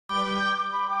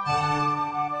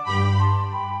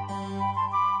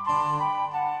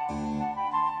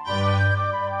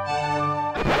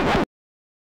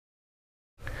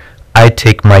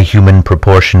take my human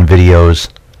proportion videos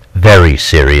very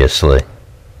seriously.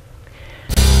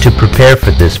 To prepare for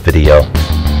this video,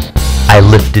 I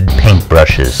lifted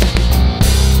paintbrushes,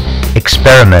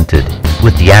 experimented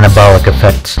with the anabolic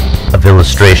effects of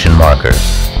illustration markers,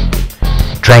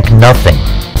 drank nothing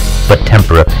but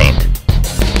tempera paint,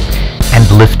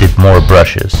 and lifted more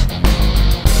brushes.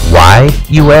 Why,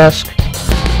 you ask?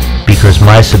 Because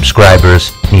my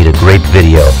subscribers need a great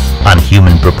video on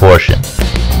human proportion,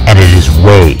 and it is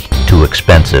way too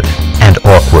expensive and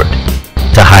awkward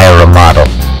to hire a model.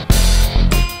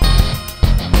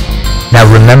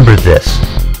 Now remember this,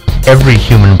 every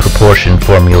human proportion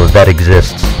formula that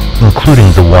exists,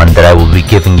 including the one that I will be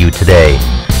giving you today,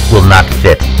 will not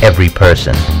fit every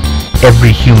person.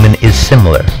 Every human is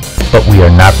similar, but we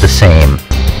are not the same,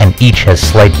 and each has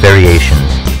slight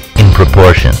variations in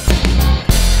proportion.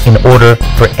 In order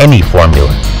for any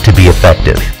formula to be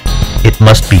effective, it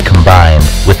must be combined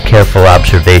with careful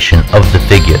observation of the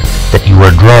figure that you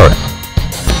are drawing.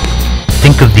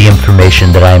 Think of the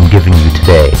information that I am giving you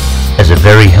today as a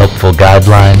very helpful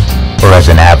guideline or as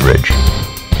an average.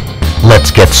 Let's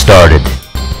get started.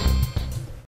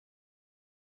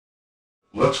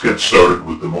 Let's get started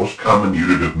with the most common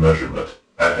unit of measurement,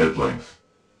 at head length.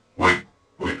 Wait,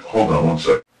 hold on one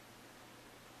sec.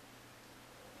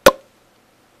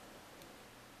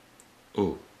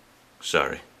 Ooh,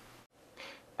 sorry.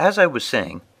 As I was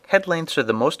saying, head lengths are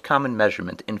the most common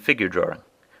measurement in figure drawing.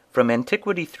 From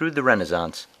antiquity through the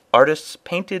Renaissance, artists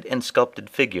painted and sculpted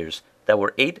figures that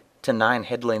were 8 to 9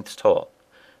 head lengths tall.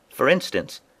 For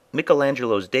instance,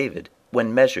 Michelangelo's David,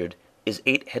 when measured, is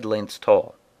 8 head lengths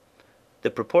tall.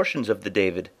 The proportions of the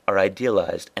David are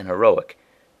idealized and heroic,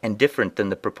 and different than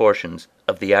the proportions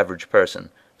of the average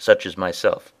person, such as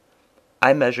myself.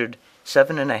 I measured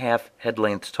 7.5 head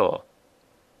lengths tall.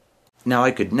 Now,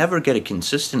 I could never get a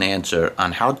consistent answer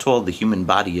on how tall the human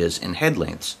body is in head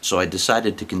lengths, so I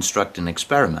decided to construct an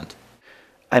experiment.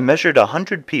 I measured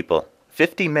 100 people,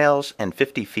 50 males and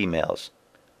 50 females.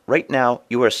 Right now,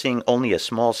 you are seeing only a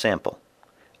small sample.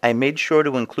 I made sure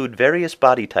to include various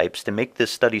body types to make this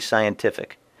study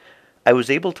scientific. I was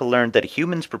able to learn that a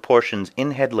human's proportions in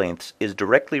head lengths is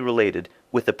directly related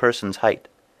with a person's height.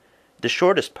 The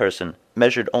shortest person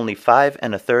measured only 5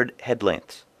 1/3 head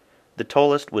lengths. The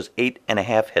tallest was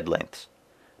 8.5 head lengths,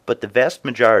 but the vast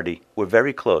majority were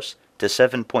very close to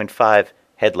 7.5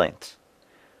 head lengths.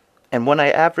 And when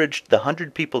I averaged the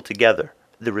 100 people together,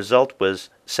 the result was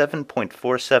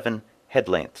 7.47 head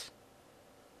lengths.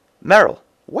 Merrill,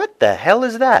 what the hell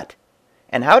is that?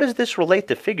 And how does this relate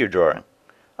to figure drawing?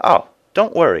 Oh,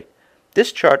 don't worry.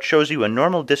 This chart shows you a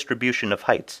normal distribution of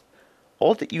heights.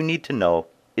 All that you need to know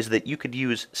is that you could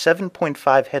use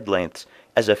 7.5 head lengths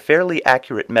as a fairly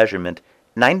accurate measurement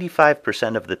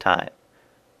 95% of the time.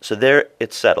 So there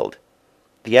it's settled.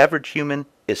 The average human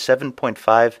is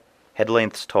 7.5 head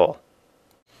lengths tall.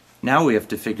 Now we have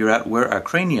to figure out where our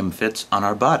cranium fits on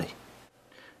our body.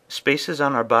 Spaces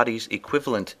on our bodies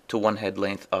equivalent to 1 head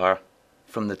length are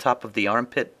from the top of the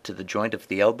armpit to the joint of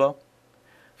the elbow,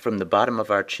 from the bottom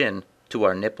of our chin to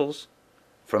our nipples,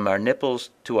 from our nipples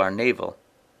to our navel,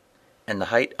 and the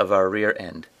height of our rear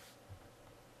end.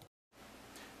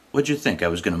 What'd you think, I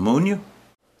was going to moon you?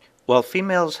 While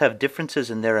females have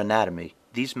differences in their anatomy,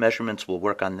 these measurements will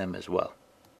work on them as well.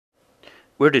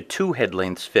 Where do 2 head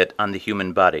lengths fit on the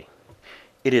human body?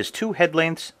 It is 2 head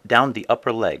lengths down the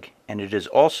upper leg, and it is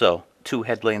also 2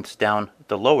 head lengths down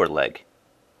the lower leg.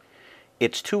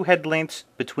 It's 2 head lengths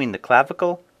between the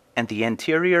clavicle and the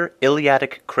anterior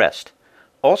iliac crest,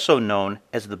 also known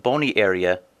as the bony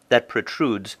area that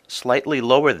protrudes slightly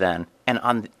lower than and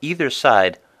on either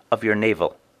side of your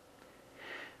navel.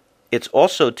 It's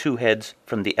also 2 heads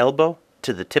from the elbow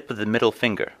to the tip of the middle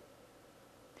finger.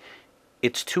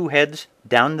 It's 2 heads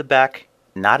down the back,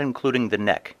 not including the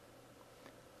neck.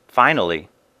 Finally,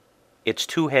 it's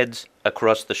 2 heads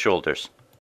across the shoulders.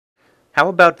 How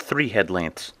about 3 head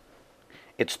lengths?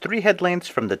 It's 3 head lengths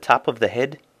from the top of the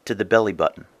head to the belly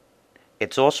button.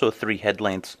 It's also 3 head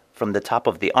lengths from the top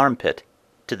of the armpit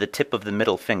to the tip of the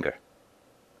middle finger.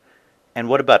 And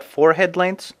what about 4 head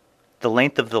lengths? The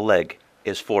length of the leg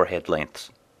is 4 head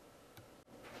lengths.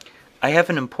 I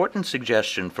have an important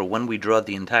suggestion for when we draw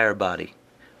the entire body.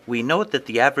 We note that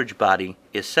the average body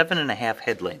is 7.5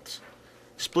 head lengths.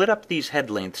 Split up these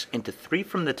head lengths into 3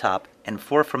 from the top and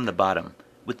 4 from the bottom,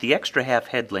 with the extra half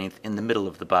head length in the middle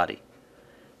of the body.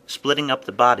 Splitting up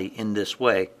the body in this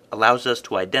way allows us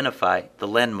to identify the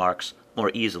landmarks more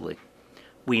easily.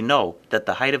 We know that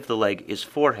the height of the leg is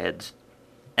 4 heads,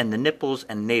 and the nipples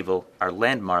and navel are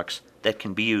landmarks that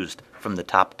can be used from the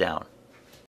top down.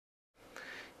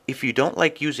 If you don't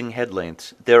like using head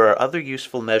lengths, there are other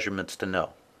useful measurements to know.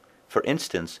 For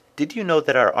instance, did you know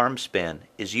that our arm span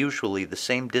is usually the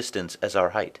same distance as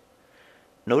our height?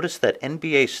 Notice that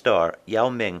NBA star Yao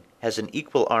Ming has an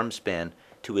equal arm span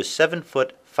to his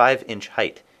 7-foot 5-inch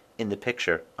height in the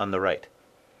picture on the right.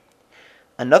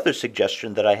 Another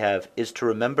suggestion that I have is to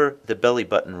remember the belly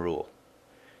button rule.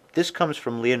 This comes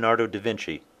from Leonardo da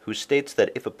Vinci, who states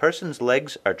that if a person's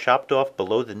legs are chopped off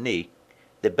below the knee,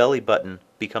 the belly button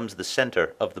becomes the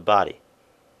center of the body.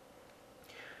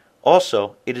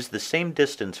 Also, it is the same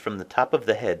distance from the top of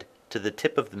the head to the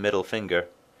tip of the middle finger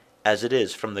as it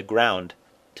is from the ground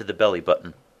to the belly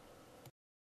button.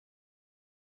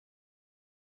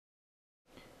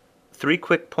 3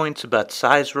 quick points about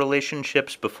size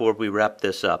relationships before we wrap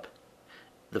this up.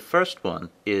 The first one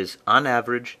is, on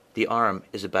average, the arm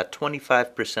is about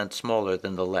 25% smaller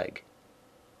than the leg.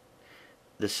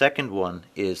 The second one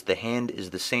is the hand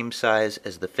is the same size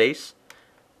as the face.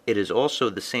 It is also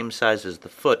the same size as the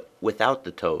foot without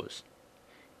the toes.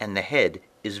 And the head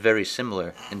is very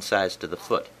similar in size to the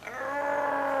foot.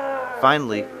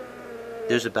 Finally,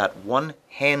 there's about 1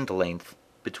 hand length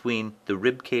between the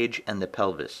rib cage and the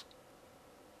pelvis.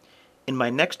 In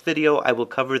my next video, I will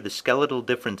cover the skeletal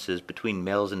differences between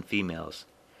males and females.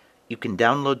 You can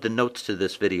download the notes to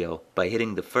this video by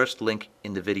hitting the first link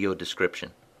in the video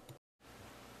description.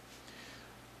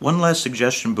 One last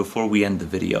suggestion before we end the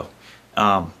video.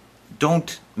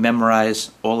 Don't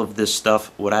memorize all of this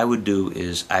stuff. What I would do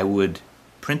is I would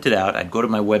print it out. I'd go to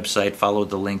my website, follow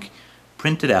the link,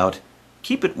 print it out,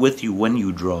 keep it with you when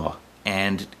you draw,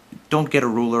 and don't get a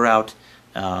ruler out.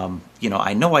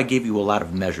 I know I gave you a lot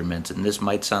of measurements, and this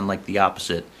might sound like the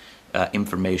opposite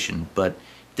information, but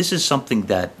this is something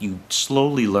that you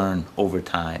slowly learn over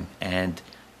time, and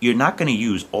you're not going to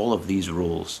use all of these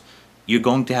rules. You're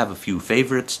going to have a few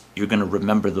favorites, you're going to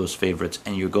remember those favorites,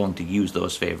 and you're going to use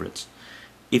those favorites.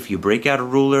 If you break out a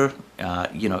ruler,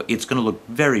 it's going to look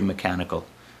very mechanical.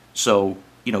 So,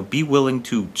 be willing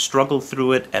to struggle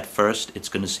through it at first. It's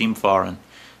going to seem foreign,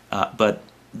 but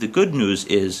the good news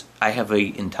is I have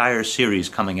an entire series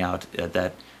coming out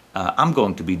that I'm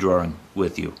going to be drawing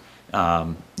with you.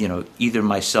 Either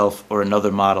myself or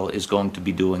another model is going to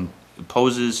be doing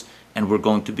poses, and we're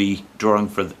going to be drawing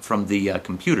from the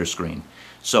computer screen.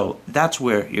 So that's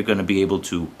where you're going to be able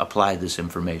to apply this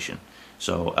information.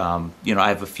 So, I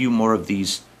have a few more of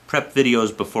these prep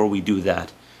videos before we do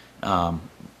that.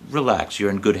 Relax,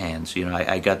 you're in good hands.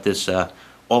 I got this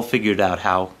all figured out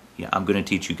how I'm going to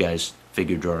teach you guys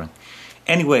figure drawing.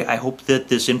 Anyway, I hope that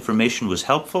this information was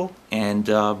helpful, and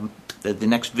that the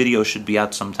next video should be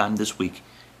out sometime this week.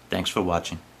 Thanks for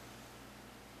watching.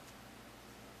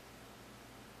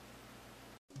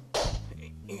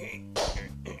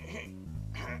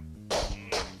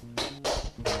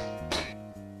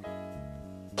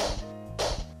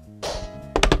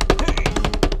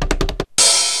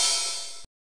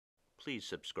 Please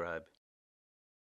subscribe.